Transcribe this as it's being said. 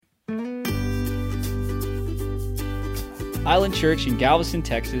Island Church in Galveston,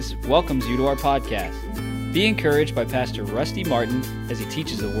 Texas welcomes you to our podcast. Be encouraged by Pastor Rusty Martin as he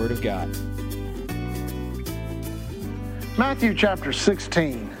teaches the Word of God. Matthew chapter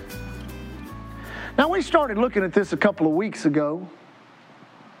 16. Now we started looking at this a couple of weeks ago.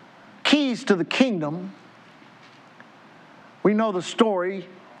 Keys to the kingdom. We know the story,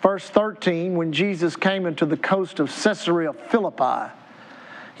 verse 13, when Jesus came into the coast of Caesarea Philippi.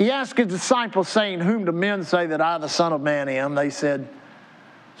 He asked his disciples, saying, "Whom do men say that I, the Son of Man, am?" They said,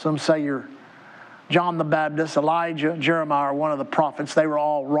 "Some say you're John the Baptist, Elijah, Jeremiah, or one of the prophets." They were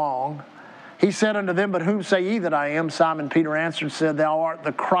all wrong. He said unto them, "But whom say ye that I am?" Simon Peter answered and said, "Thou art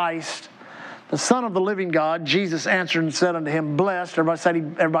the Christ, the Son of the living God." Jesus answered and said unto him, "Blessed,"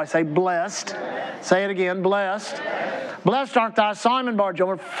 everybody say blessed. Say it again, blessed. "Blessed art thou, Simon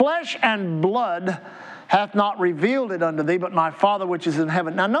Bar-Jonah, flesh and blood hath not revealed it unto thee, but my Father which is in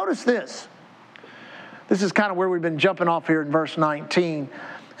heaven." Now notice this. This is kind of where we've been jumping off here in verse 19.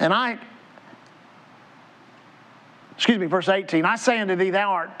 Verse 18. "I say unto thee,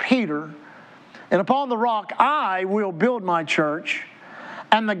 thou art Peter, and upon the rock I will build my church,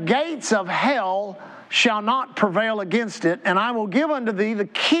 and the gates of hell shall not prevail against it. And I will give unto thee the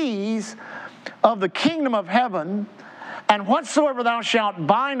keys of the kingdom of heaven. And whatsoever thou shalt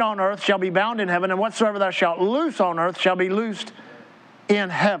bind on earth shall be bound in heaven, and whatsoever thou shalt loose on earth shall be loosed in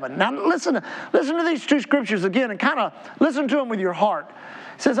heaven." Now listen to these two scriptures again and kind of listen to them with your heart.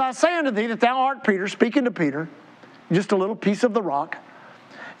 It says, "I say unto thee that thou art Peter," speaking to Peter, just a little piece of the rock.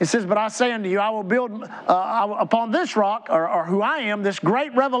 It says, "But I say unto you, I will build upon this rock," or who I am, this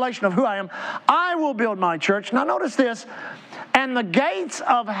great revelation of who I am, "I will build my church." Now notice this, "And the gates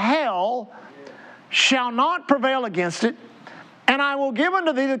of hell shall not prevail against it. And I will give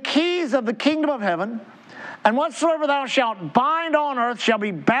unto thee the keys of the kingdom of heaven. And whatsoever thou shalt bind on earth shall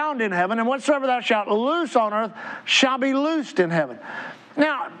be bound in heaven. And whatsoever thou shalt loose on earth shall be loosed in heaven."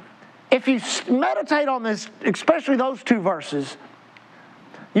 Now, if you meditate on this, especially those two verses,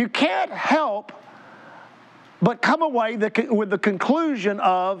 you can't help but come away with the conclusion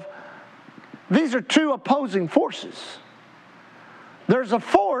of these are two opposing forces. There's a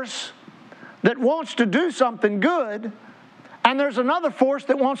force that wants to do something good, and there's another force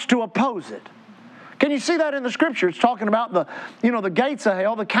that wants to oppose it. Can you see that in the scripture? It's talking about the gates of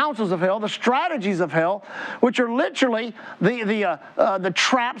hell, the counsels of hell, the strategies of hell, which are literally the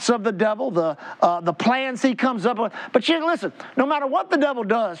traps of the devil, the plans he comes up with. But listen, no matter what the devil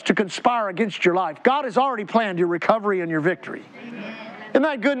does to conspire against your life, God has already planned your recovery and your victory. Amen. Isn't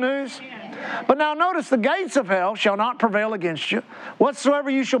that good news? But now notice, the gates of hell shall not prevail against you.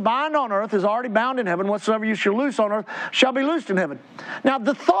 Whatsoever you shall bind on earth is already bound in heaven. Whatsoever you shall loose on earth shall be loosed in heaven. Now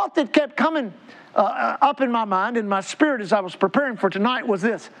the thought that kept coming up in my mind, in my spirit as I was preparing for tonight was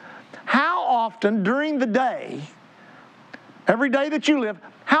this: how often during the day, every day that you live,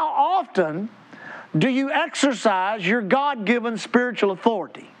 how often do you exercise your God-given spiritual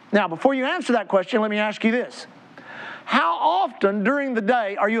authority? Now before you answer that question, let me ask you this. How often during the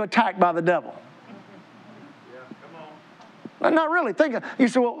day are you attacked by the devil? Yeah, come on. Not really. You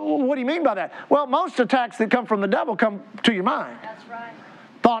say, well, what do you mean by that? Well, most attacks that come from the devil come to your mind. That's right.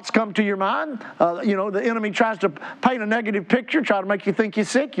 Thoughts come to your mind. The enemy tries to paint a negative picture, try to make you think you're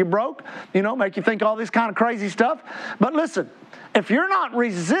sick, you're broke, make you think all this kind of crazy stuff. But listen, if you're not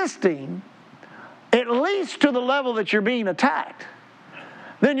resisting, at least to the level that you're being attacked,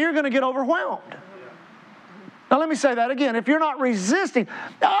 then you're going to get overwhelmed. Now let me say that again. If you're not resisting,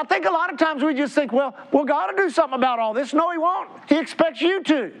 I think a lot of times we just think, well, God will do something about all this. No, He won't. He expects you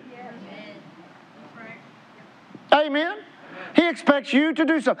to. Amen? He expects you to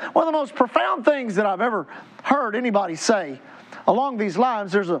do something. One of the most profound things that I've ever heard anybody say along these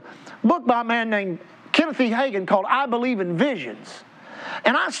lines, there's a book by a man named Kenneth E. Hagin called "I Believe in Visions."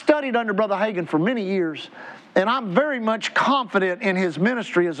 And I studied under Brother Hagin for many years. And I'm very much confident in his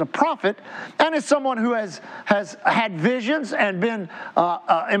ministry as a prophet and as someone who has had visions and been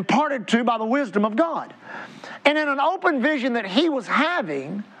imparted to by the wisdom of God. And in an open vision that he was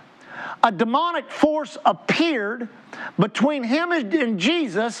having, a demonic force appeared between him and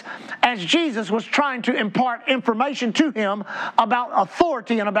Jesus as Jesus was trying to impart information to him about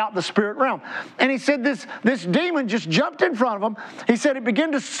authority and about the spirit realm. And he said this demon just jumped in front of him. He said it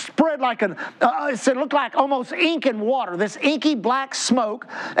began to spread like it looked like almost ink and water, this inky black smoke,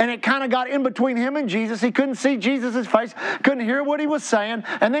 and it kind of got in between him and Jesus. He couldn't see Jesus' face, couldn't hear what he was saying,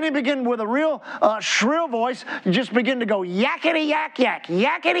 and then he began with a real shrill voice, just began to go yakety yak yak,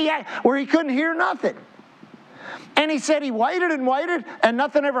 yakety yak, where he couldn't hear nothing. And he said he waited and waited, and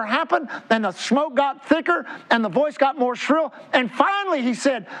nothing ever happened, and the smoke got thicker, and the voice got more shrill, and finally he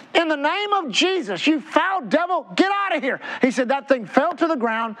said, in the name of Jesus, you foul devil, get out of here. He said that thing fell to the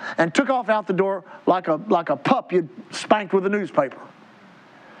ground and took off out the door like a pup you'd spanked with a newspaper.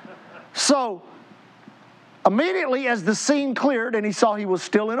 So, immediately as the scene cleared and he saw he was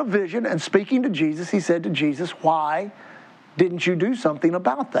still in a vision and speaking to Jesus, he said to Jesus, why didn't you do something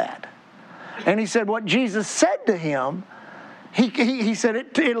about that? And he said what Jesus said to him, he said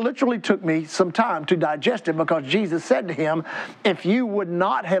it literally took me some time to digest it, because Jesus said to him, if you would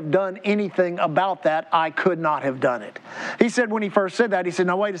not have done anything about that, I could not have done it. He said when he first said that, he said,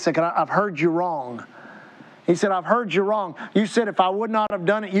 now wait a second, I've heard you wrong. He said, I've heard you wrong. You said if I would not have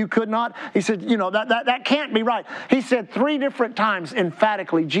done it, you could not. He said, that can't be right. He said 3 different times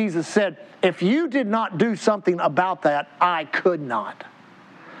emphatically, Jesus said, if you did not do something about that, I could not.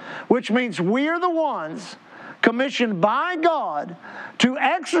 Which means we're the ones commissioned by God to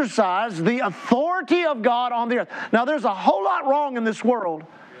exercise the authority of God on the earth. Now, there's a whole lot wrong in this world,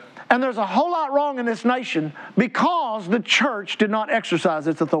 and there's a whole lot wrong in this nation because the church did not exercise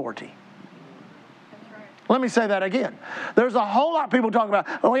its authority. Let me say that again. There's a whole lot of people talking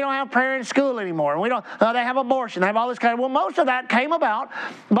about, well, we don't have prayer in school anymore. And we don't. They have abortion. They have all this kind of. Well, most of that came about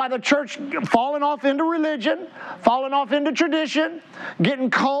by the church falling off into religion, falling off into tradition, getting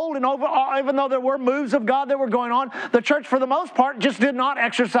cold, and even though there were moves of God that were going on, the church for the most part just did not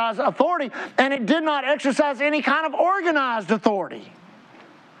exercise authority, and it did not exercise any kind of organized authority.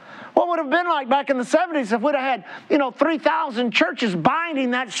 What would have been like back in the 70s if we'd have had, 3,000 churches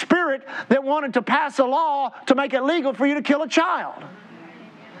binding that spirit that wanted to pass a law to make it legal for you to kill a child?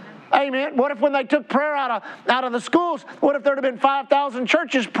 Amen. What if when they took prayer out of the schools, what if there'd have been 5,000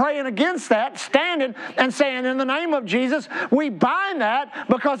 churches praying against that, standing and saying, in the name of Jesus, we bind that,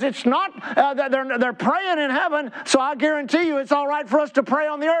 because it's not, they're praying in heaven, so I guarantee you it's all right for us to pray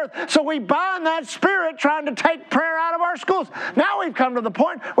on the earth. So we bind that spirit trying to take prayer out of our schools. Now we've come to the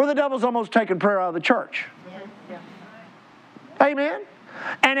point where the devil's almost taken prayer out of the church. Amen.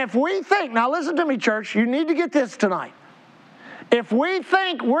 And if we think, now listen to me, church, you need to get this tonight. If we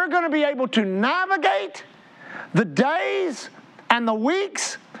think we're going to be able to navigate the days and the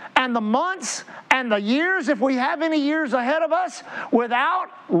weeks and the months and the years, if we have any years ahead of us, without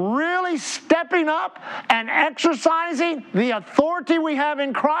really stepping up and exercising the authority we have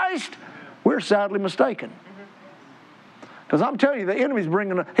in Christ, we're sadly mistaken. Because I'm telling you, the enemy's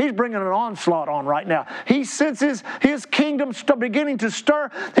bringing an onslaught on right now. He senses his kingdom beginning to stir.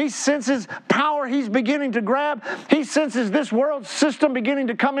 He senses power he's beginning to grab. He senses this world system beginning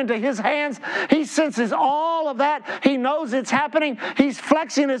to come into his hands. He senses all of that. He knows it's happening. He's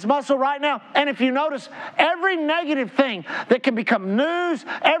flexing his muscle right now. And if you notice, every negative thing that can become news,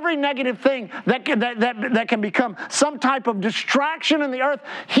 every negative thing that can become some type of distraction in the earth,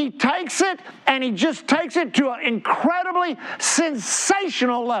 he takes it, and he just takes it to an incredibly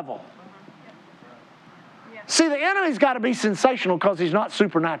sensational level. See, the enemy's got to be sensational because he's not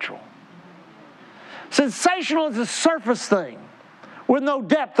supernatural. Sensational is a surface thing with no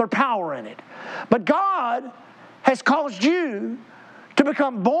depth or power in it. But God has caused you to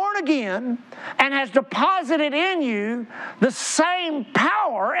become born again and has deposited in you the same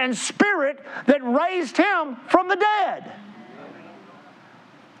power and spirit that raised him from the dead.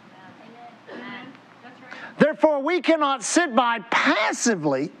 Therefore, we cannot sit by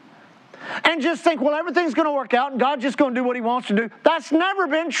passively and just think, well, everything's going to work out and God's just going to do what he wants to do. That's never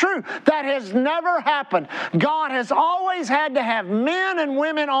been true. That has never happened. God has always had to have men and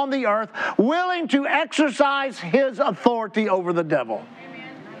women on the earth willing to exercise his authority over the devil.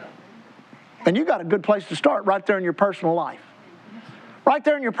 Amen. And you got a good place to start right there in your personal life. Right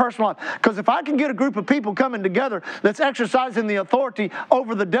there in your personal life. Because if I can get a group of people coming together that's exercising the authority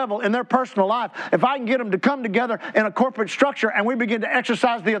over the devil in their personal life, if I can get them to come together in a corporate structure and we begin to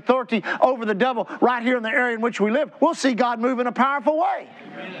exercise the authority over the devil right here in the area in which we live, we'll see God move in a powerful way.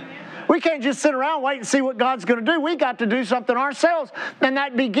 Amen. We can't just sit around wait and see what God's going to do. We got to do something ourselves. And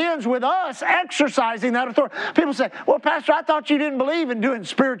that begins with us exercising that authority. People say, well, Pastor, I thought you didn't believe in doing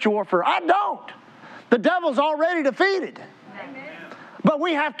spiritual warfare. I don't. The devil's already defeated. Amen. But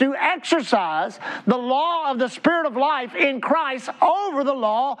we have to exercise the law of the Spirit of life in Christ over the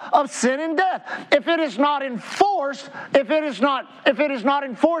law of sin and death. If it is not enforced, if it is not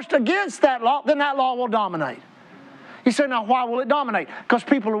enforced against that law, then that law will dominate. You say, now why will it dominate? Because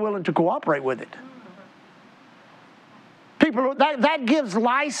people are willing to cooperate with it. That gives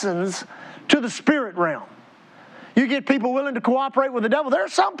license to the spirit realm. You get people willing to cooperate with the devil. There are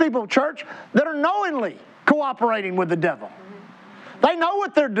some people, church, that are knowingly cooperating with the devil. They know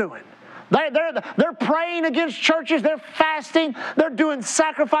what they're doing. They're praying against churches. They're fasting. They're doing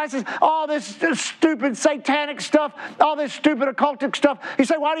sacrifices. All this stupid satanic stuff. All this stupid occultic stuff. You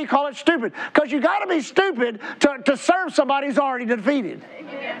say, why do you call it stupid? Because you got to be stupid to serve somebody who's already defeated.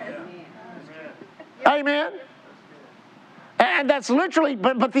 Amen. And that's literally,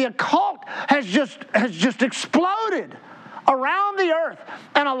 but the occult has just exploded around the earth.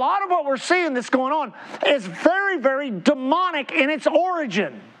 And a lot of what we're seeing that's going on is very, very demonic in its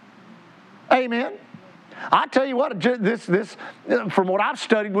origin. Amen. I tell you what, this from what I've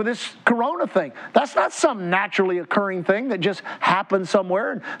studied with this corona thing, that's not some naturally occurring thing that just happened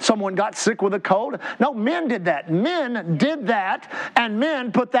somewhere and someone got sick with a cold. No, men did that. Men did that, and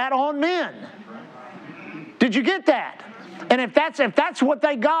men put that on men. Did you get that? And if that's what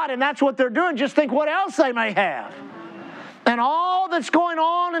they got and that's what they're doing, just think what else they may have. And all that's going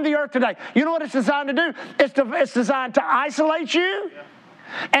on in the earth today, you know what it's designed to do? It's designed to isolate you.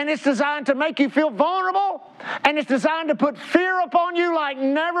 And it's designed to make you feel vulnerable. And it's designed to put fear upon you like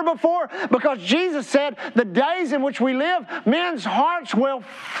never before. Because Jesus said the days in which we live, men's hearts will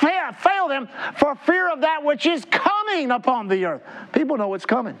fail them for fear of that which is coming upon the earth. People know what's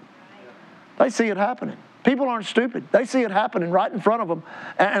coming. They see it happening. People aren't stupid. They see it happening right in front of them.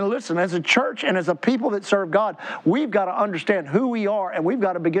 And listen, as a church and as a people that serve God, we've got to understand who we are, and we've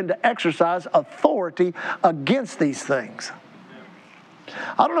got to begin to exercise authority against these things.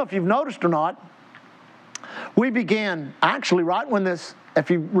 I don't know if you've noticed or not, we began actually right when this, if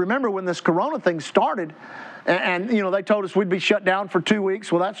you remember when this corona thing started, and you know, they told us we'd be shut down for 2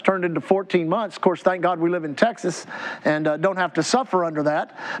 weeks. Well, that's turned into 14 months. Of course, thank God we live in Texas and don't have to suffer under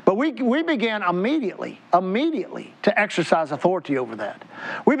that. But we began immediately to exercise authority over that.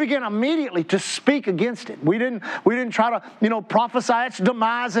 We began immediately to speak against it. We didn't try to, prophesy its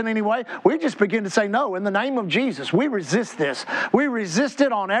demise in any way. We just began to say, no, in the name of Jesus, we resist this. We resist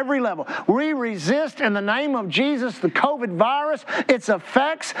it on every level. We resist in the name of Jesus the COVID virus, its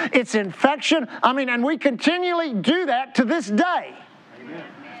effects, its infection. And we continually do that to this day. Amen.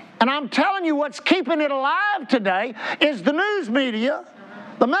 And I'm telling you, what's keeping it alive today is the news media,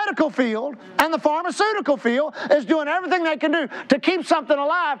 the medical field, and the pharmaceutical field is doing everything they can do to keep something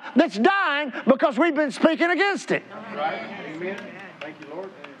alive that's dying because we've been speaking against it. Right. Amen. Thank you, Lord.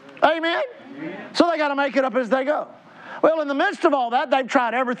 Amen. Amen. So they got to make it up as they go. Well, in the midst of all that, they've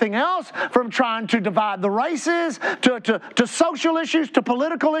tried everything else, from trying to divide the races to social issues to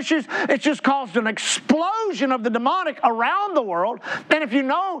political issues. It's just caused an explosion of the demonic around the world. And if you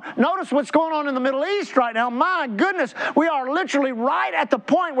notice what's going on in the Middle East right now, my goodness, we are literally right at the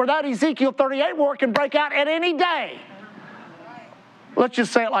point where that Ezekiel 38 war can break out at any day. Let's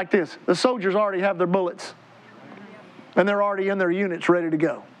just say it like this. The soldiers already have their bullets, and they're already in their units ready to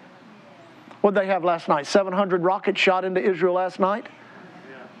go. What did they have last night? 700 rockets shot into Israel last night?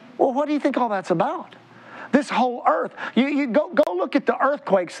 Well, what do you think all that's about? This whole earth. You go look at the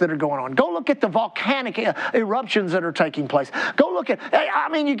earthquakes that are going on. Go look at the volcanic eruptions that are taking place. Go look at,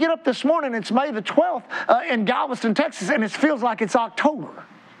 you get up this morning, it's May the 12th in Galveston, Texas, and it feels like it's October.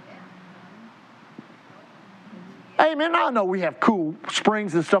 Amen. I know we have cool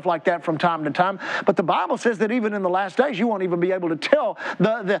springs and stuff like that from time to time, but the Bible says that even in the last days, you won't even be able to tell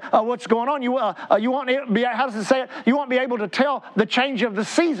what's going on. You won't be. How does it say it? You won't be able to tell the change of the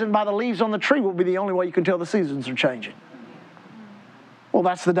season by the leaves on the tree. Will be the only way you can tell the seasons are changing. Well,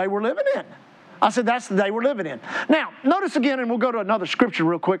 that's the day we're living in. I said that's the day we're living in. Now, notice again, and we'll go to another scripture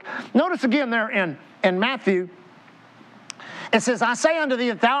real quick. Notice again there in Matthew. It says, I say unto thee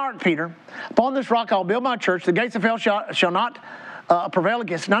that thou art Peter, upon this rock I will build my church, the gates of hell shall not prevail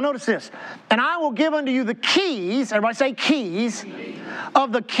against it. Now notice this, and I will give unto you the keys, everybody say keys,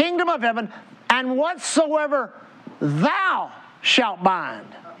 of the kingdom of heaven, and whatsoever thou shalt bind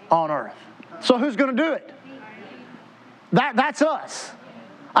on earth. So who's going to do it? That's us.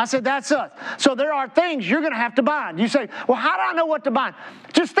 I said, that's us. So there are things you're going to have to bind. You say, well, how do I know what to bind?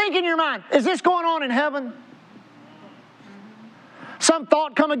 Just think in your mind, is this going on in heaven? Some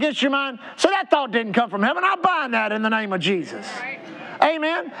thought come against your mind. So that thought didn't come from heaven. I bind that in the name of Jesus.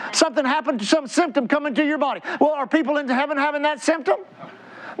 Amen. Something happened, some symptom coming to your body. Well, are people into heaven having that symptom?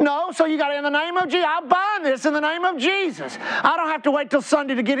 No. So you got it in the name of Jesus. I bind this in the name of Jesus. I don't have to wait till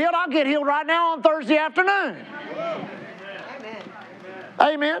Sunday to get healed. I'll get healed right now on Thursday afternoon. Amen.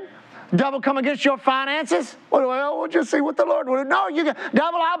 Amen. Devil come against your finances? Well, we'll just see what the Lord will do. No, devil,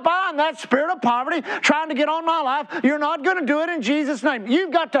 I bind that spirit of poverty trying to get on my life. You're not going to do it in Jesus' name.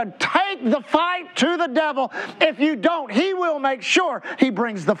 You've got to take the fight to the devil. If you don't, he will make sure he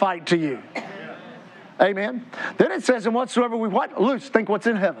brings the fight to you. Amen. Then it says, and whatsoever we loose, think what's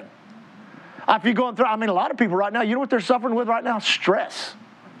in heaven. If you're going through, a lot of people right now, you know what they're suffering with right now? Stress.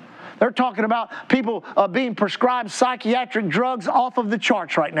 They're talking about people being prescribed psychiatric drugs off of the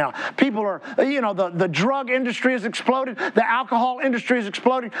charts right now. People are, the drug industry has exploded. The alcohol industry has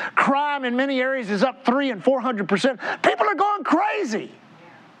exploded. Crime in many areas is up 300% and 400%. People are going crazy.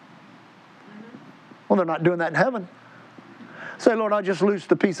 Well, they're not doing that in heaven. Say, Lord, I just loose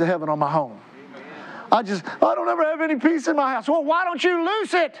the peace of heaven on my home. I don't ever have any peace in my house. Well, why don't you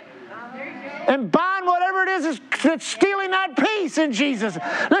loose it? And bind whatever it is that's stealing that peace in Jesus.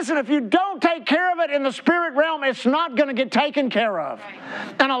 Listen, if you don't take care of it in the spirit realm, it's not going to get taken care of.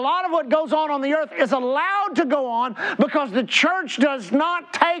 And a lot of what goes on the earth is allowed to go on because the church does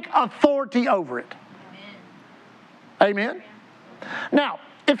not take authority over it. Amen? Now,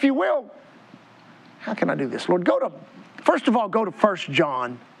 if you will, how can I do this? Lord, first of all, go to 1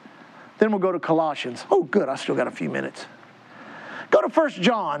 John. Then we'll go to Colossians. Oh, good, I still got a few minutes. Go to 1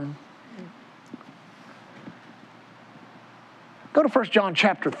 John. Go to 1 John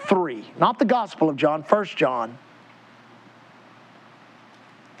chapter 3. Not the Gospel of John, 1 John.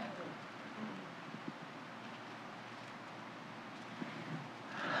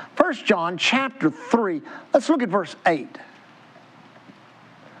 First John chapter 3. Let's look at verse 8.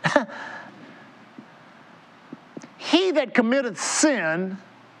 He that committeth sin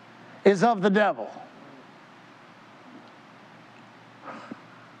is of the devil.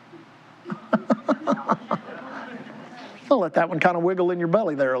 I'll let that one kind of wiggle in your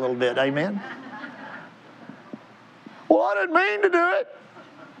belly there a little bit. Amen. Well, I didn't mean to do it.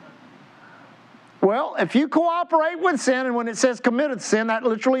 Well, if you cooperate with sin, and when it says committed sin, that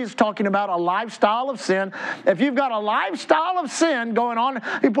literally is talking about a lifestyle of sin. If you've got a lifestyle of sin going on,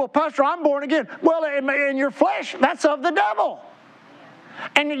 well, Pastor, I'm born again. Well, in your flesh, that's of the devil.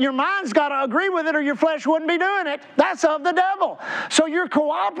 And your mind's got to agree with it or your flesh wouldn't be doing it. That's of the devil. So you're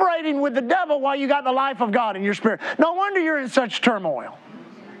cooperating with the devil while you got the life of God in your spirit. No wonder you're in such turmoil.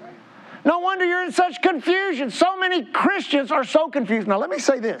 No wonder you're in such confusion. So many Christians are so confused. Now let me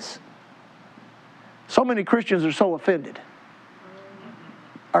say this. So many Christians are so offended.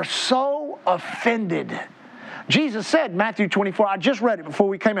 Are so offended. Jesus said, Matthew 24, I just read it before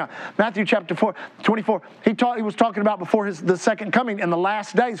we came out. Matthew chapter 24, he was talking about before the second coming in the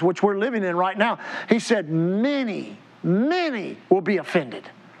last days, which we're living in right now. He said, many will be offended.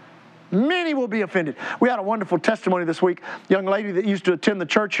 Many will be offended. We had a wonderful testimony this week. A young lady that used to attend the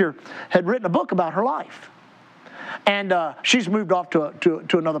church here had written a book about her life. And she's moved off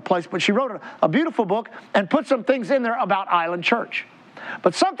to another place, but she wrote a beautiful book and put some things in there about Island Church.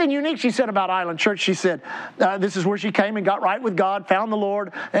 But something unique she said about Island Church, she said, this is where she came and got right with God, found the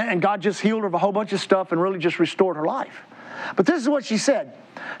Lord, and God just healed her of a whole bunch of stuff and really just restored her life. But this is what she said.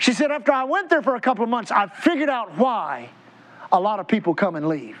 She said, after I went there for a couple of months, I figured out why a lot of people come and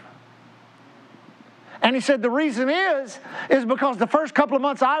leave. And he said the reason is because the first couple of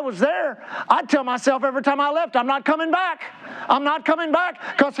months I was there, I'd tell myself every time I left, I'm not coming back. I'm not coming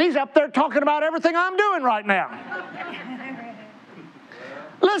back because he's up there talking about everything I'm doing right now.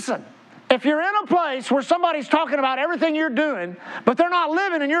 Listen, if you're in a place where somebody's talking about everything you're doing, but they're not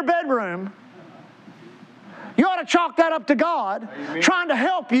living in your bedroom, you ought to chalk that up to God. Amen. Trying to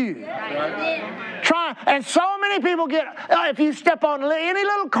help you. And so many people if you step on any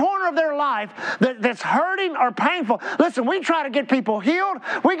little corner of their life that's hurting or painful, listen, we try to get people healed.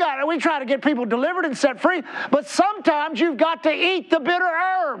 We try to get people delivered and set free. But sometimes you've got to eat the bitter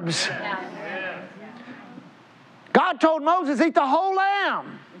herbs. God told Moses, eat the whole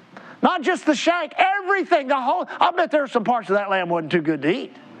lamb. Not just the shank, everything, the whole. I bet there are some parts of that lamb wasn't too good to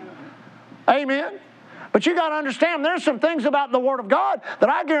eat. Amen. But you got to understand, there's some things about the Word of God that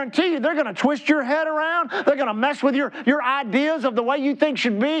I guarantee you they're going to twist your head around. They're going to mess with your ideas of the way you think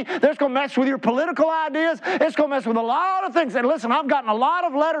should be. They're going to mess with your political ideas. It's going to mess with a lot of things. And listen, I've gotten a lot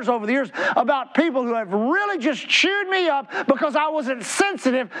of letters over the years about people who have really just chewed me up because I wasn't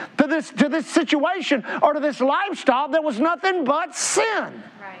sensitive to this situation or to this lifestyle that was nothing but sin.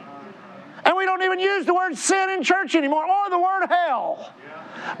 Right. And we don't even use the word sin in church anymore or the word hell.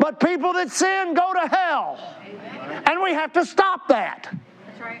 But people that sin go to hell. Amen. And we have to stop that.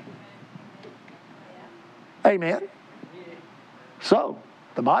 That's right. Amen. So,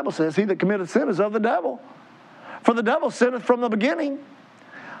 the Bible says, he that committeth sin is of the devil. For the devil sinneth from the beginning.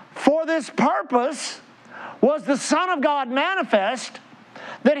 For this purpose was the Son of God manifest,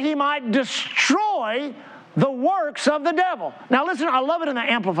 that he might destroy the works of the devil. Now listen, I love it in the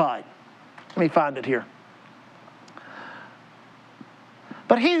Amplified. Let me find it here.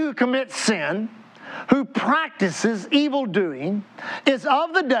 But he who commits sin, who practices evil doing, is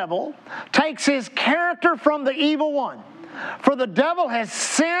of the devil, takes his character from the evil one. For the devil has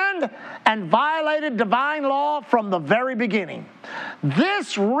sinned and violated divine law from the very beginning.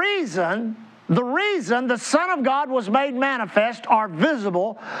 The reason the Son of God was made manifest or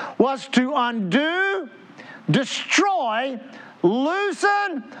visible was to undo, destroy,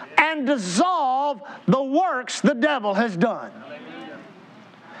 loosen, and dissolve the works the devil has done.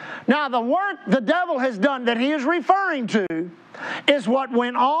 Now, the work the devil has done that he is referring to is what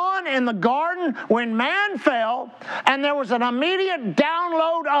went on in the garden when man fell, and there was an immediate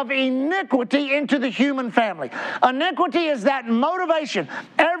download of iniquity into the human family. Iniquity is that motivation.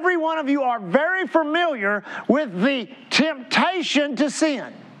 Every one of you are very familiar with the temptation to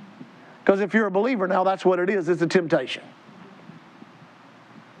sin. Because if you're a believer now, that's what it is. It's a temptation.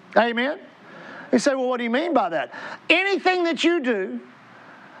 Amen? You say, well, what do you mean by that? Anything that you do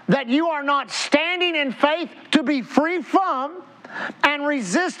that you are not standing in faith to be free from and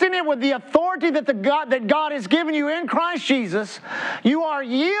resisting it with the authority that God has given you in Christ Jesus, you are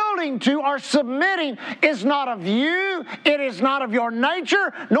yielding to or submitting is not of you, it is not of your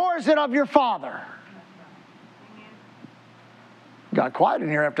nature, nor is it of your Father. Got quiet in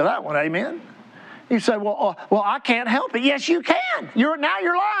here after that one, amen? You say, well, I can't help it. Yes, you can. You're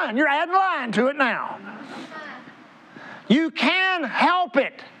lying. You're adding lying to it now. You can help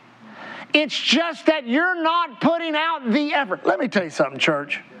it. It's just that you're not putting out the effort. Let me tell you something,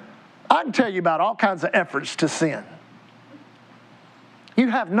 church. I can tell you about all kinds of efforts to sin. You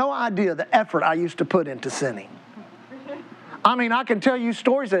have no idea the effort I used to put into sinning. I mean, I can tell you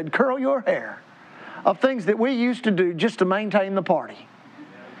stories that curl your hair of things that we used to do just to maintain the party.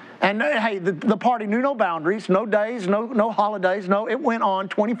 And hey, the party knew no boundaries, no days, no holidays. No, it went on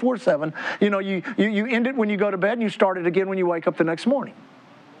 24/7. You know, you end it when you go to bed and you start it again when you wake up the next morning.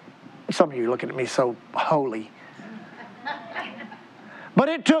 Some of you are looking at me so holy. But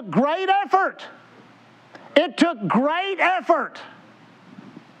it took great effort. It took great effort.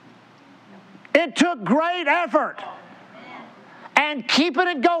 It took great effort. And keeping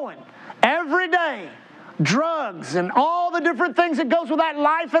it going every day. Drugs and all the different things that goes with that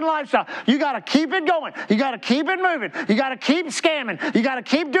life and lifestyle. You got to keep it going. You got to keep it moving. You got to keep scamming. You got to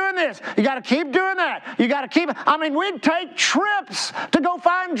keep doing this. You got to keep doing that. You got to keep. I mean, we'd take trips to go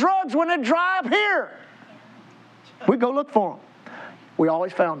find drugs when they drive here. We'd go look for them. We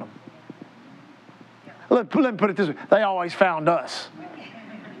always found them. Let me put it this way. They always found us.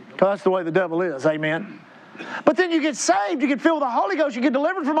 Because that's the way the devil is. Amen. But then you get saved, you get filled with the Holy Ghost, you get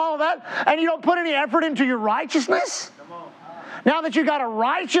delivered from all of that, and you don't put any effort into your righteousness. Now that you got a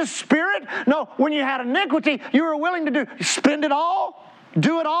righteous spirit, no, when you had iniquity, you were willing to spend it all,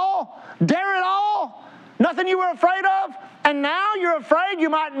 do it all, dare it all, nothing you were afraid of, and now you're afraid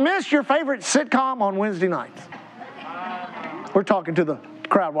you might miss your favorite sitcom on Wednesday nights. We're talking to the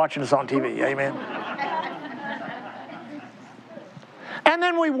crowd watching us on TV, amen. And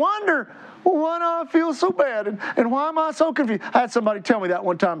then we wonder, why do I feel so bad? And why am I so confused? I had somebody tell me that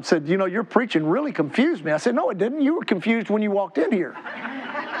one time, said, you know, your preaching really confused me. I said, no, it didn't. You were confused when you walked in here.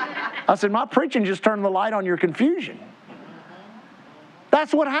 I said, my preaching just turned the light on your confusion.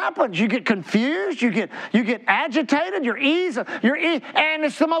 That's what happens. You get confused, you get agitated, and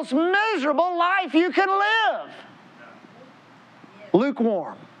it's the most miserable life you can live.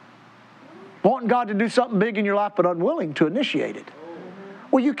 Lukewarm. Wanting God to do something big in your life, but unwilling to initiate it.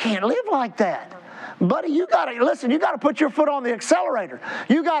 Well, you can't live like that. Buddy, you got to put your foot on the accelerator.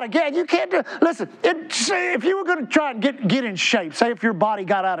 You can't do, listen, if you were going to try and get in shape, say if your body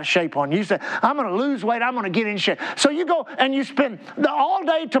got out of shape on you, you say, I'm going to lose weight, I'm going to get in shape. So you go and you spend all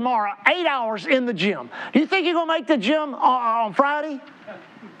day tomorrow, 8 hours in the gym. Do you think you're going to make the gym on Friday?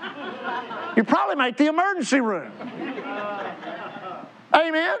 You probably make the emergency room.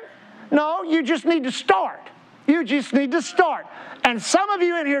 Amen? No, you just need to start. You just need to start. And some of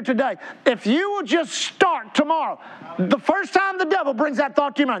you in here today, if you will just start tomorrow, the first time the devil brings that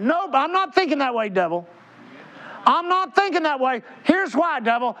thought to your mind, no, I'm not thinking that way, devil. I'm not thinking that way. Here's why,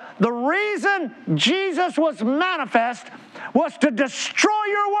 devil. The reason Jesus was manifest was to destroy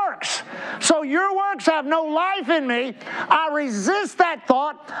your works. So your works have no life in me. I resist that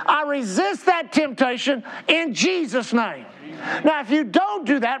thought. I resist that temptation in Jesus' name. Now, if you don't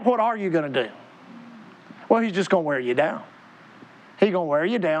do that, what are you going to do? Well, he's just going to wear you down. He's going to wear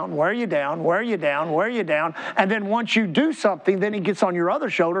you down, wear you down, wear you down, wear you down. And then once you do something, then he gets on your other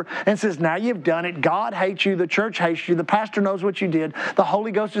shoulder and says, now you've done it. God hates you. The church hates you. The pastor knows what you did. The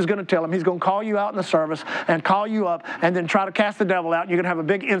Holy Ghost is going to tell him. He's going to call you out in the service and call you up and then try to cast the devil out. And you're going to have a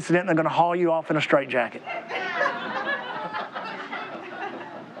big incident and they're going to haul you off in a straitjacket.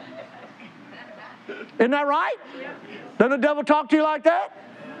 Isn't that right? Doesn't the devil talk to you like that?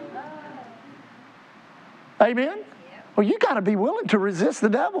 Amen? Well, you got to be willing to resist the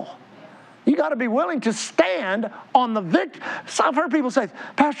devil. You got to be willing to stand on the victory. So I've heard people say,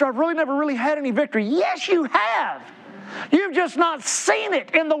 Pastor, I've never really had any victory. Yes, you have. You've just not seen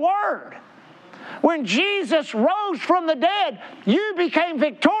it in the Word. When Jesus rose from the dead, you became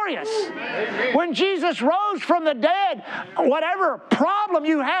victorious. Amen. When Jesus rose from the dead, whatever problem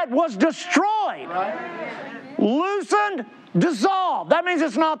you had was destroyed. Right. Loosened, dissolved. That means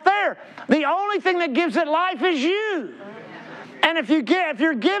it's not there. The only thing that gives it life is you. And if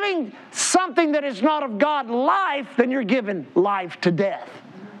you're giving something that is not of God life, then you're giving life to death.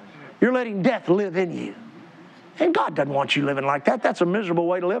 You're letting death live in you. And God doesn't want you living like that. That's a miserable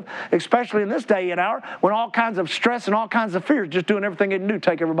way to live, especially in this day and hour when all kinds of stress and all kinds of fears just doing everything they can do to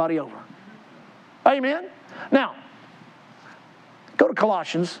take everybody over. Amen? Now, go to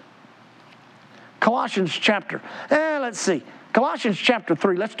Colossians. Colossians chapter, let's see. Colossians chapter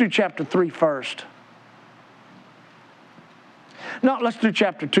 3. Let's do chapter 3 first. No, let's do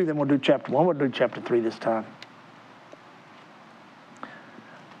chapter 2, then we'll do chapter 1. We'll do chapter 3 this time.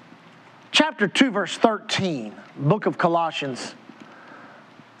 Chapter 2, verse 13, book of Colossians,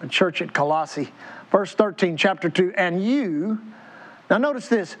 the church at Colossae. Verse 13, chapter 2, and you, now notice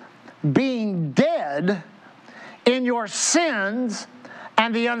this, being dead in your sins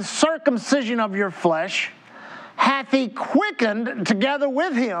and the uncircumcision of your flesh, hath he quickened together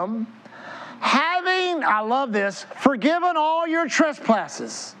with him, having, I love this, forgiven all your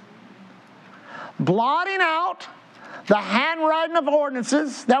trespasses, blotting out the handwriting of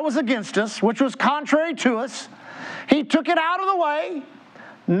ordinances that was against us, which was contrary to us. He took it out of the way,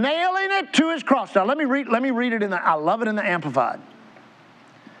 nailing it to his cross. Now let me read it I love it in the Amplified.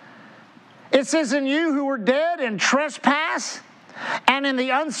 It says, in you who were dead in trespass and in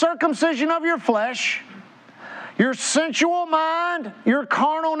the uncircumcision of your flesh, your sensual mind, your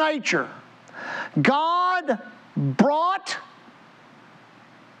carnal nature, God brought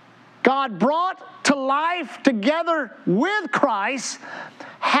to life together with Christ,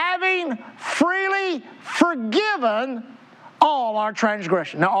 having freely forgiven all our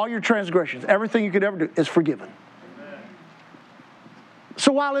transgressions. Now, all your transgressions, everything you could ever do is forgiven. Amen.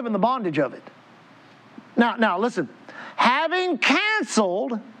 So why live in the bondage of it? Now, listen. Having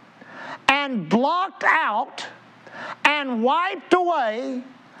canceled and blocked out and wiped away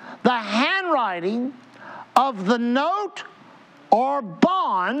the handwriting of the note or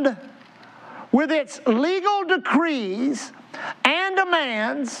bond with its legal decrees and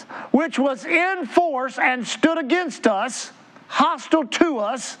demands, which was in force and stood against us, hostile to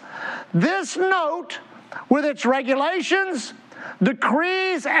us, this note with its regulations,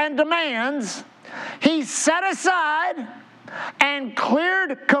 decrees, and demands, he set aside and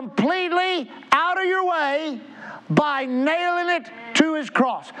cleared completely out of your way by nailing it to his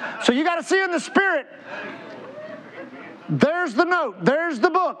cross. So you got to see in the Spirit, there's the note, there's the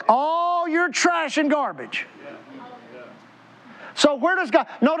book, all your trash and garbage. So where does God,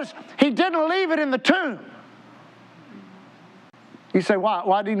 notice, he didn't leave it in the tomb. You say,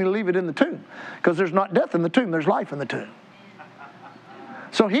 why didn't he leave it in the tomb? Because there's not death in the tomb, there's life in the tomb.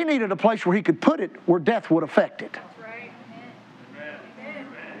 So he needed a place where he could put it where death would affect it.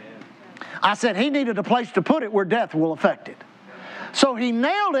 I said he needed a place to put it where death will affect it. So he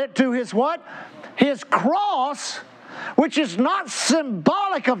nailed it to his what? His cross, which is not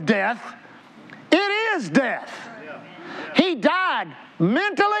symbolic of death. It is death. He died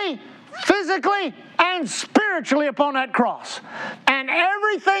mentally, physically, and spiritually upon that cross. And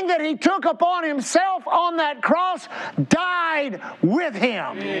everything that he took upon himself on that cross died with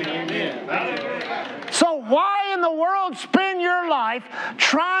him. Amen. So why in the world spend your life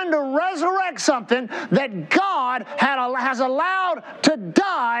trying to resurrect something that God has allowed to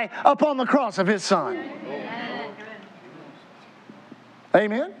die upon the cross of his Son?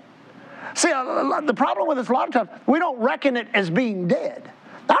 Amen? See, the problem with us a lot of times, we don't reckon it as being dead.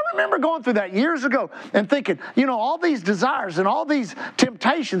 I remember going through that years ago and thinking, all these desires and all these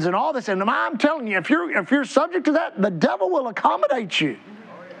temptations and all this. And I'm telling you, if you're subject to that, the devil will accommodate you.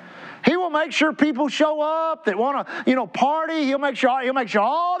 He will make sure people show up that want to, party. He'll make sure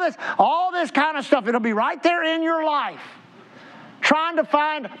all this kind of stuff. It'll be right there in your life, trying to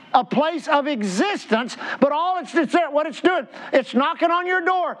find a place of existence. But what it's doing, it's knocking on your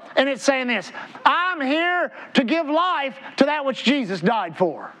door and it's saying this: I'm here to give life to that which Jesus died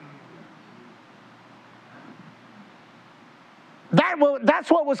for.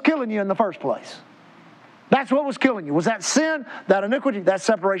 That's what was killing you in the first place. That's what was killing you, was that sin, that iniquity, that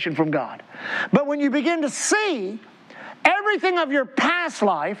separation from God. But when you begin to see everything of your past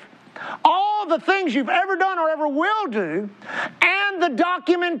life, all the things you've ever done or ever will do, and the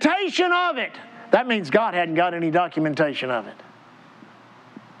documentation of it, That means God hadn't got any documentation of it.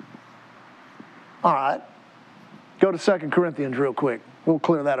 All right. Go to 2 Corinthians real quick. We'll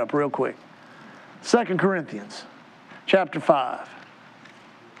clear that up real quick. 2 Corinthians chapter 5.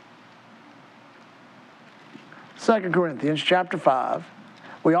 2 Corinthians chapter 5.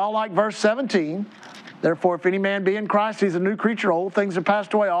 We all like verse 17. Therefore, if any man be in Christ, he's a new creature. Old things are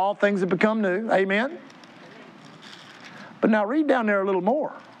passed away. All things have become new. Amen? But now read down there a little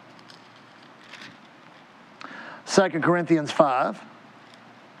more. 2 Corinthians 5.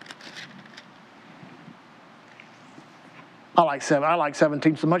 I like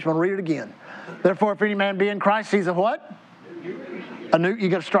 17 so much, I'm going to read it again. Therefore, if any man be in Christ, he's a what? You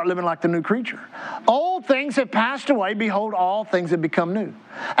got to start living like the new creature. Old things have passed away. Behold, all things have become new.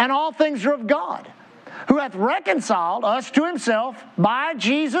 And all things are of God, who hath reconciled us to himself by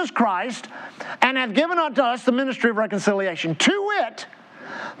Jesus Christ, and hath given unto us the ministry of reconciliation. To wit,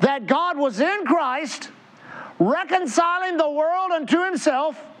 that God was in Christ, reconciling the world unto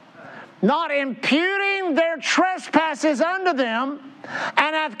himself, not imputing their trespasses unto them,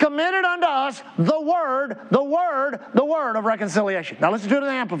 and hath committed unto us the word of reconciliation. Now listen to it in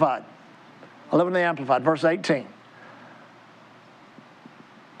the Amplified. I live in the Amplified, verse 18.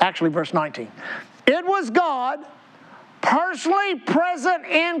 Actually, verse 19. It was God personally present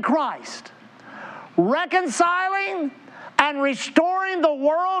in Christ, reconciling and restoring the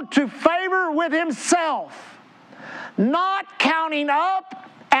world to favor with himself, not counting up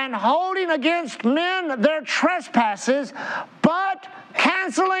and holding against men their trespasses, but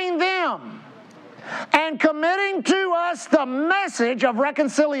canceling them, and committing to us the message of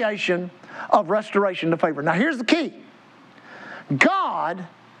reconciliation, of restoration to favor. Now here's the key. God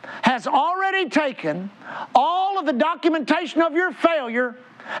has already taken all of the documentation of your failure,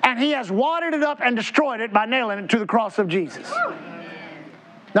 and he has wadded it up and destroyed it by nailing it to the cross of Jesus.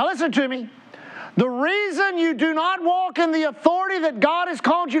 Now listen to me. The reason you do not walk in the authority that God has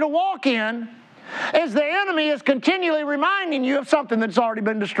called you to walk in is the enemy is continually reminding you of something that's already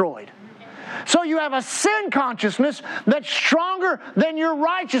been destroyed. So you have a sin consciousness that's stronger than your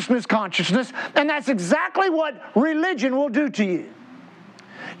righteousness consciousness, and that's exactly what religion will do to you.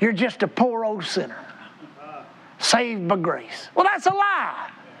 You're just a poor old sinner, saved by grace. Well, that's a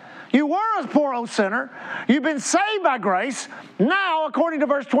lie. You were a poor old sinner. You've been saved by grace. Now, according to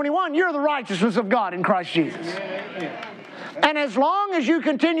verse 21, you're the righteousness of God in Christ Jesus. And as long as you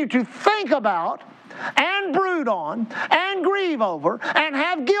continue to think about and brood on and grieve over and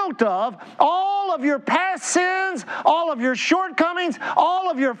have guilt of all of your past sins, all of your shortcomings, all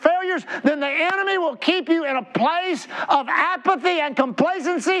of your failures, then the enemy will keep you in a place of apathy and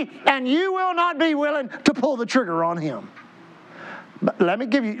complacency, and you will not be willing to pull the trigger on him. But let me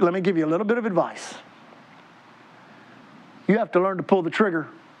give you a little bit of advice. You have to learn to pull the trigger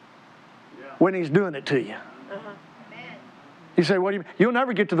when he's doing it to you. You say, what do you mean? You'll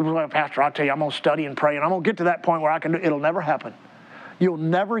never get to the point, Pastor, I'll tell you, I'm going to study and pray, and I'm going to get to that point where I can do it. It'll never happen. You'll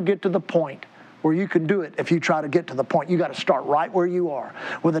never get to the point where you can do it if you try to get to the point. You got to start right where you are.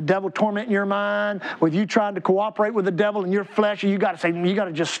 With the devil tormenting your mind, with you trying to cooperate with the devil in your flesh, you got to say, you got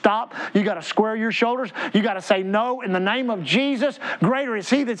to just stop. You got to square your shoulders. You got to say, no, in the name of Jesus, greater is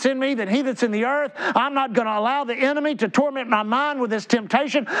he that's in me than he that's in the earth. I'm not going to allow the enemy to torment my mind with this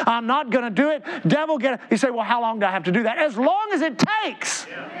temptation. I'm not going to do it. Devil, get it. You say, well, how long do I have to do that? As long as it takes.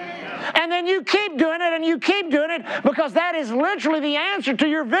 And then you keep doing it and you keep doing it, because that is literally the answer to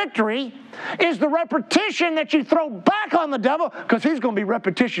your victory, is the repetition that you throw back on the devil, because he's going to be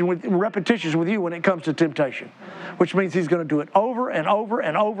repetitious with you when it comes to temptation, which means he's going to do it over and over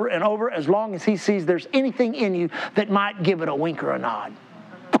and over and over as long as he sees there's anything in you that might give it a wink or a nod.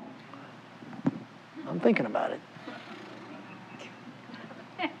 I'm thinking about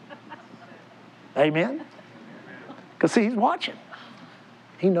it. Amen? Because see, he's watching.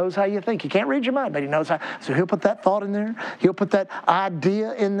 He knows how you think. He can't read your mind, but he knows how. So he'll put that thought in there. He'll put that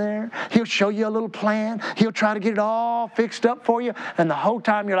idea in there. He'll show you a little plan. He'll try to get it all fixed up for you. And the whole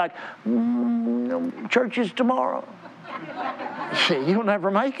time you're like, church is tomorrow. See, you'll never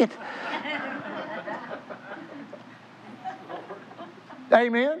make it.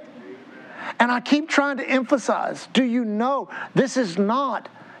 Amen? And I keep trying to emphasize, do you know this is not...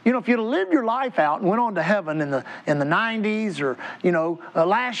 You know, if you'd have lived your life out and went on to heaven in the 90s or,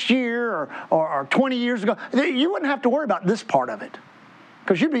 last year or 20 years ago, you wouldn't have to worry about this part of it,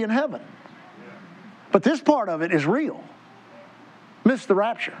 because you'd be in heaven. But this part of it is real. Miss the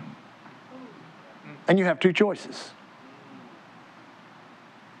rapture. And you have two choices.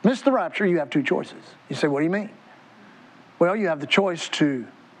 Miss the rapture, you have two choices. You say, what do you mean? Well, you have the choice to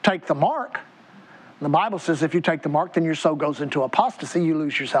take the mark, The Bible says if you take the mark, then your soul goes into apostasy. You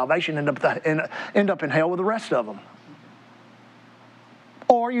lose your salvation, end up in hell with the rest of them.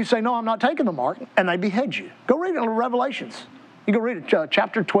 Or you say, no, I'm not taking the mark, and they behead you. Go read it in Revelations. You go read it,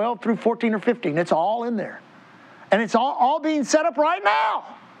 chapter 12 through 14 or 15. It's all in there. And it's all being set up right now.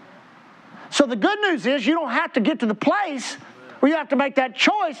 So the good news is you don't have to get to the place where you have to make that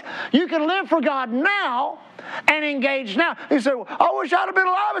choice. You can live for God now and engage now. You say, well, I wish I'd have been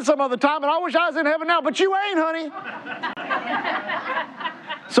alive at some other time, and I wish I was in heaven now. But you ain't, honey.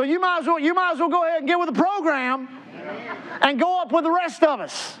 So you might as well go ahead and get with the program and go up with the rest of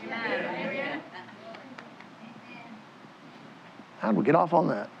us. How did we get off on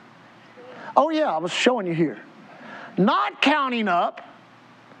that? Oh yeah, I was showing you here. Not counting up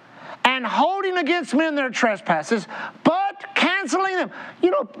and holding against men their trespasses, but canceling them.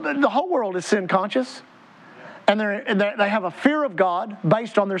 You know, the whole world is sin conscious. And they have a fear of God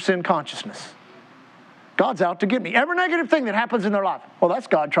based on their sin consciousness. God's out to get me. Every negative thing that happens in their life, well, that's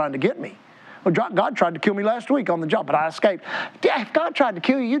God trying to get me. Well, God tried to kill me last week on the job, but I escaped. If God tried to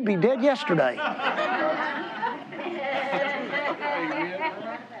kill you, you'd be dead yesterday.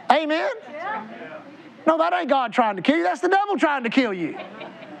 Amen? No, that ain't God trying to kill you. That's the devil trying to kill you.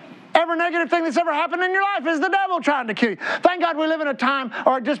 Every negative thing that's ever happened in your life is the devil trying to kill you. Thank God we live in a time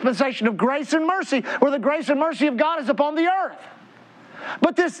or a dispensation of grace and mercy where the grace and mercy of God is upon the earth.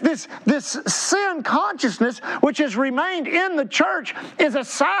 But this sin consciousness which has remained in the church is a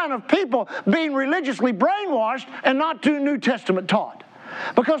sign of people being religiously brainwashed and not too New Testament taught.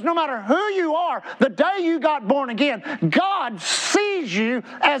 Because no matter who you are, the day you got born again, God sees you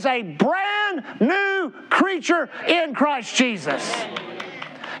as a brand new creature in Christ Jesus.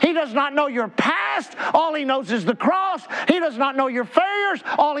 He does not know your past. All He knows is the cross. He does not know your failures.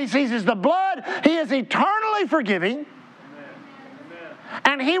 All He sees is the blood. He is eternally forgiving.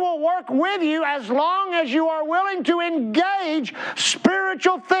 And He will work with you as long as you are willing to engage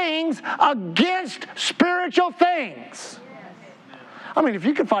spiritual things against spiritual things. I mean, if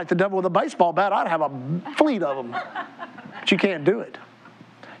you could fight the devil with a baseball bat, I'd have a fleet of them. But you can't do it.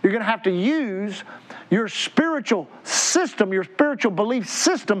 You're going to have to use your spiritual system, your spiritual belief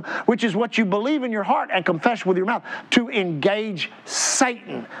system, which is what you believe in your heart and confess with your mouth, to engage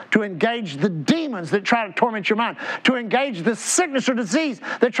Satan, to engage the demons that try to torment your mind, to engage the sickness or disease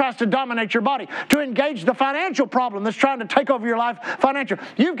that tries to dominate your body, to engage the financial problem that's trying to take over your life financial.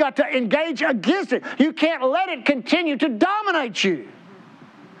 You've got to engage against it. You can't let it continue to dominate you.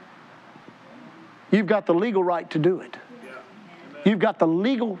 You've got the legal right to do it. You've got the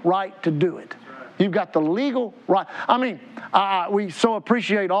legal right to do it. You've got the legal right. I mean, we so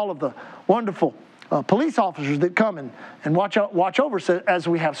appreciate all of the wonderful police officers that come and watch over us as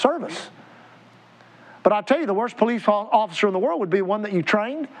we have service. But I tell you, the worst police officer in the world would be one that you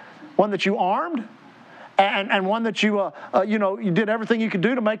trained, one that you armed, and one that you did everything you could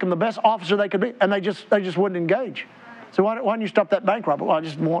do to make them the best officer they could be, and they just wouldn't engage. So why don't you stop that bank robbery? Well, I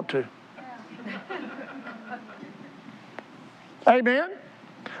just want to. Amen?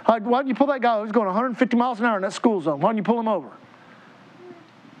 Why didn't you pull that guy? He was going 150 miles an hour in that school zone. Why didn't you pull him over?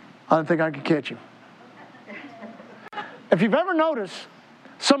 I didn't think I could catch him. If you've ever noticed,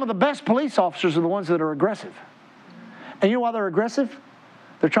 some of the best police officers are the ones that are aggressive. And you know why they're aggressive?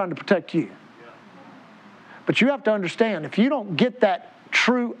 They're trying to protect you. But you have to understand, if you don't get that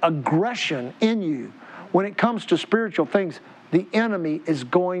true aggression in you when it comes to spiritual things, the enemy is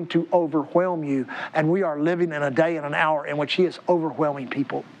going to overwhelm you. And we are living in a day and an hour in which he is overwhelming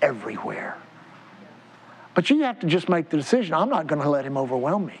people everywhere. But you have to just make the decision, I'm not going to let him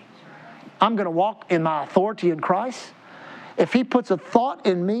overwhelm me. I'm going to walk in my authority in Christ. If he puts a thought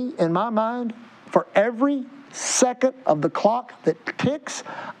in me, in my mind, for every second of the clock that ticks,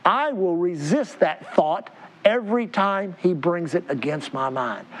 I will resist that thought every time he brings it against my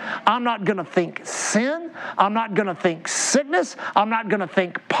mind. I'm not going to think sin. I'm not going to think sickness. I'm not going to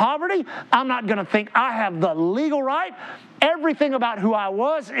think poverty. I'm not going to think I have the legal right. Everything about who I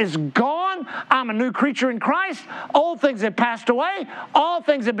was is gone. I'm a new creature in Christ. Old things have passed away. All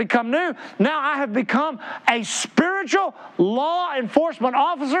things have become new. Now I have become a spiritual law enforcement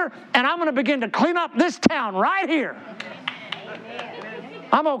officer, and I'm going to begin to clean up this town right here.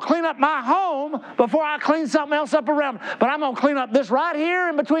 I'm going to clean up my home before I clean something else up around me. But I'm going to clean up this right here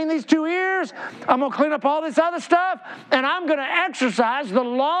in between these two ears. I'm going to clean up all this other stuff. And I'm going to exercise the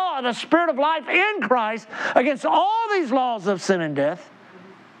law of the Spirit of life in Christ against all these laws of sin and death.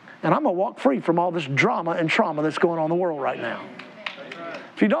 And I'm going to walk free from all this drama and trauma that's going on in the world right now.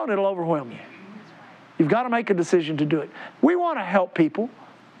 If you don't, it'll overwhelm you. You've got to make a decision to do it. We want to help people.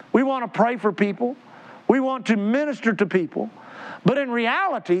 We want to pray for people. We want to minister to people. But in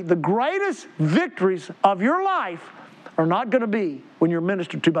reality, the greatest victories of your life are not going to be when you're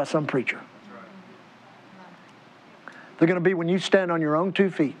ministered to by some preacher. They're going to be when you stand on your own 2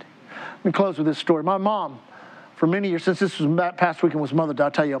 feet. Let me close with this story. My mom, for many years, since this was past weekend was Mother's Day,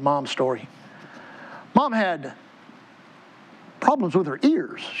 I'll tell you a mom story. Mom had problems with her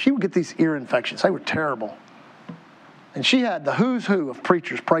ears. She would get these ear infections. They were terrible. And she had the who's who of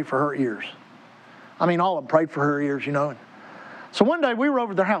preachers pray for her ears. I mean, all of them prayed for her ears, you know. So one day we were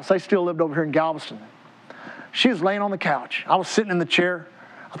over at their house. They still lived over here in Galveston. She was laying on the couch. I was sitting in the chair,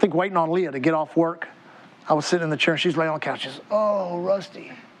 I think waiting on Leah to get off work. I was sitting in the chair, and she's laying on the couch. She says, "Oh,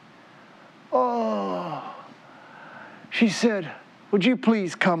 Rusty. Oh." She said, "Would you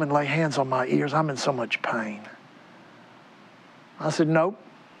please come and lay hands on my ears? I'm in so much pain." I said, "Nope.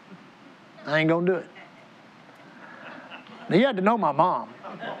 I ain't going to do it." Now, you had to know my mom.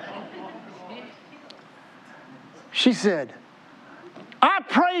 She said, "I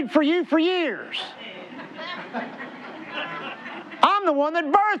prayed for you for years. I'm the one that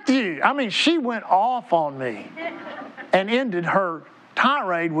birthed you." I mean, she went off on me and ended her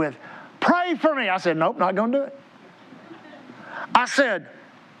tirade with, "Pray for me." I said, "Nope, not going to do it." I said,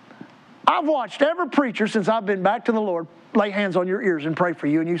 "I've watched every preacher since I've been back to the Lord lay hands on your ears and pray for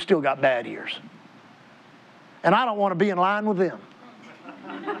you, and you still got bad ears. And I don't want to be in line with them."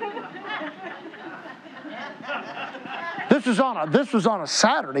 This was on a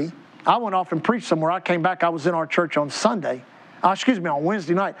Saturday. I went off and preached somewhere. I came back. I was in our church on on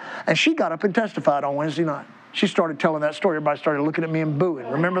Wednesday night. And she got up and testified on Wednesday night. She started telling that story. Everybody started looking at me and booing.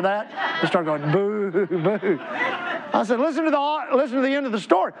 Remember that? They started going, "Boo, boo." I said, listen to the end of the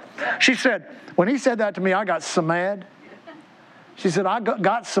story. She said, when he said that to me, I got so mad. She said, I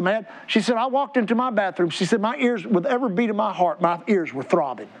got so mad. She said, I walked into my bathroom. She said, my ears, with every beat of my heart, my ears were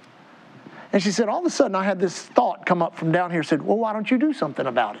throbbing. And she said, all of a sudden, I had this thought come up from down here. Said, well, why don't you do something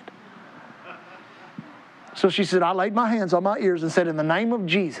about it? So she said, I laid my hands on my ears and said, in the name of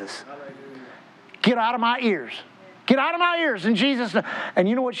Jesus, get out of my ears. Get out of my ears in Jesus' name. And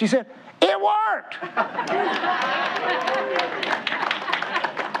you know what she said? It worked.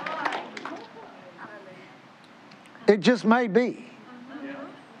 It just may be.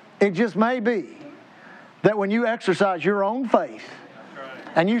 It just may be that when you exercise your own faith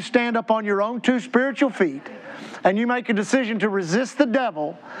and you stand up on your own two spiritual feet and you make a decision to resist the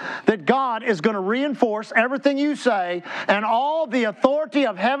devil, that God is going to reinforce everything you say, and all the authority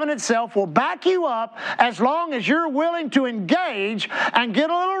of heaven itself will back you up as long as you're willing to engage and get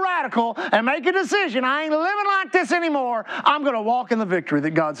a little radical and make a decision. I ain't living like this anymore. I'm going to walk in the victory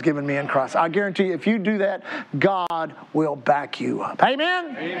that God's given me in Christ. I guarantee you, if you do that, God will back you up.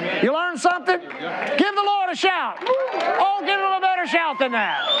 Amen? Amen. You learned something? Yeah. Give the Lord a shout. Oh, give him a better shout than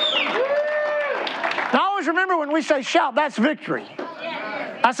that. Now, always remember when we say shout, that's victory.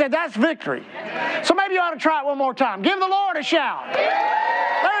 I said that's victory. So maybe you ought to try it one more time. Give the Lord a shout.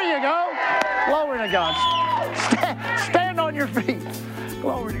 There you go. Glory to God. Stand on your feet.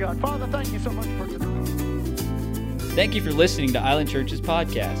 Glory to God. Father, thank you so much for today. Thank you for listening to Island Church's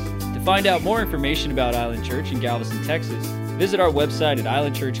podcast. To find out more information about Island Church in Galveston, Texas, visit our website at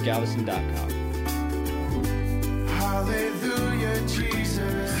islandchurchgalveston.com.